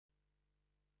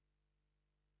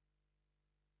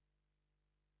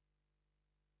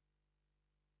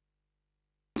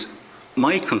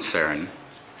my concern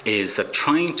is that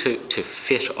trying to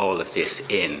fit all of this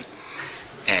in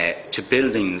to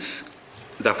buildings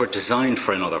that were designed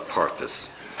for another purpose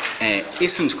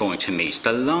isn't going to meet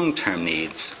the long-term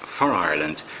needs for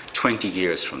Ireland 20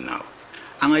 years from now.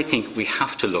 And I think we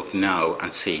have to look now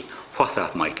and see what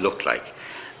that might look like.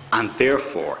 And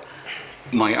therefore,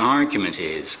 my argument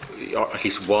is, or at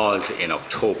least was in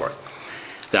October,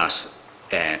 that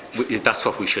that's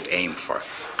what we should aim for,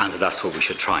 and that's what we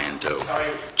should try and do.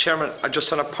 Sorry, Chairman,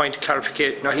 just on a point of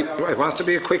clarification. Now, It wants to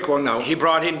be a quick one now. he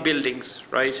brought in buildings,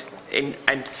 right?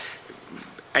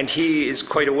 And he is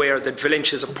quite aware that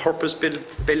Valentia is a purpose-built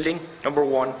building, number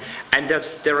one, and that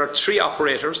there are 3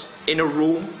 operators in a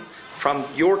room from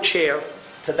your chair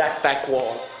to that back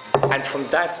wall, and from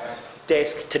that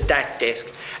desk to that desk.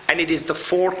 And it is the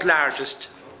 4th largest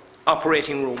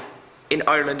operating room in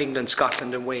Ireland, England,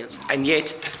 Scotland and Wales. And yet,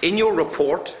 in your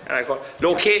report, and I go,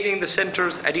 locating the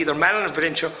centres at either Malin or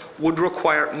Valentia would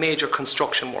require major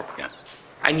construction work. Yes.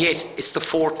 And yet, it's the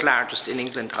 4th largest in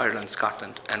England, Ireland,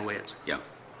 Scotland and Wales. Yeah.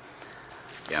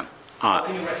 Yeah. How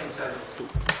can you reconcile those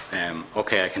two?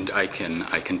 Okay,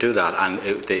 I can do that. And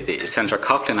Senator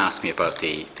Coughlin asked me about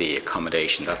the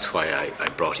accommodation. That's why I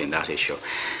brought in that issue.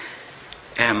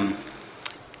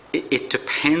 It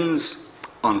depends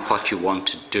on what you want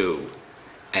to do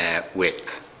with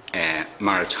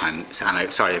maritime.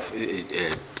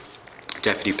 And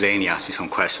Deputy Blaney asked me some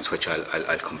questions, which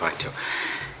I'll come back to.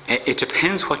 It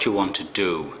depends what you want to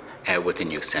do with the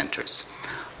new centres.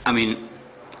 I mean,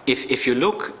 if you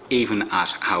look even at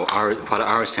what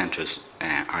our centres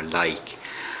are like,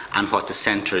 and what the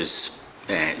centres,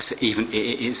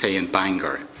 even say in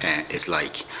Bangor, is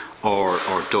like, or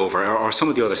Dover, or some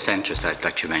of the other centres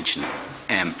that you mentioned,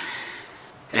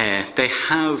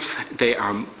 they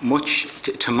are much,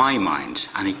 to my mind,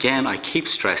 and again I keep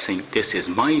stressing, this is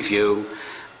my view.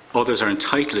 Others are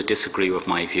entitled to disagree with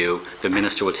my view. The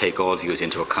Minister will take all views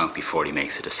into account before he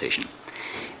makes a decision.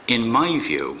 In my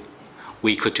view,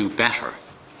 we could do better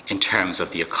in terms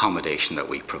of the accommodation that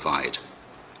we provide.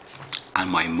 And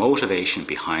my motivation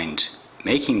behind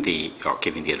giving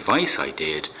the advice I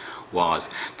did was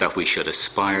that we should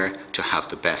aspire to have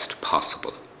the best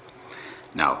possible.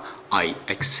 Now, I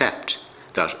accept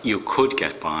that you could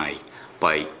get by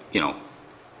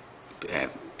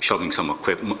shoving some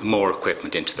more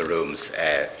equipment into the rooms,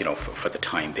 for the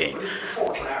time being.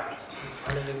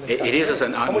 It is as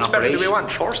an How much better do we want?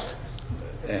 First?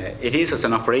 It is as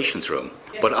an operations room,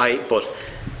 yes. But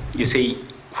you see,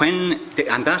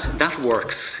 that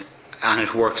works, and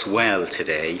it works well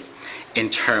today in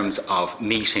terms of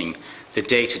meeting the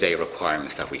day-to-day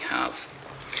requirements that we have.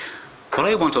 What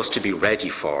I want us to be ready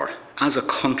for as a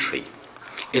country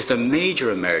is the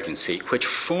major emergency, which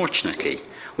fortunately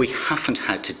we haven't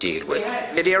had to deal with.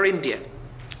 At Air India,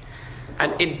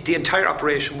 and the entire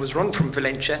operation was run from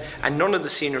Valentia, and none of the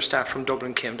senior staff from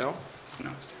Dublin came down.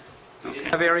 No. Okay.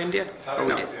 Have Air India?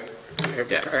 No.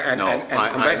 And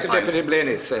back to Deputy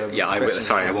Blaney's. Yeah, I will.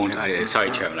 Sorry, I won't.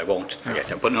 Sorry, Chairman, I won't forget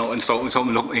that. But no.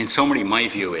 In summary, my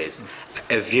view is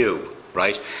a view,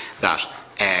 right, that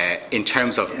in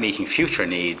terms of meeting future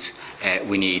needs,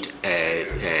 we need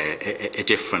a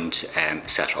different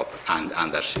setup, and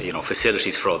that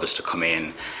facilities for others to come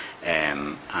in,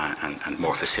 and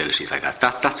more facilities like that.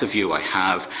 That's a view I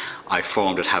have. I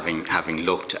formed it having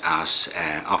looked at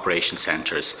operation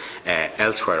centres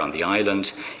elsewhere on the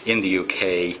island, in the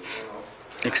UK,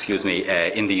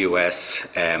 in the US,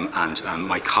 and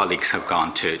my colleagues have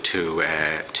gone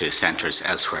to centres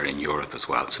elsewhere in Europe as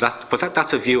well. So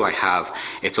that's a view I have.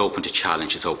 It's open to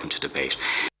challenge, it's open to debate.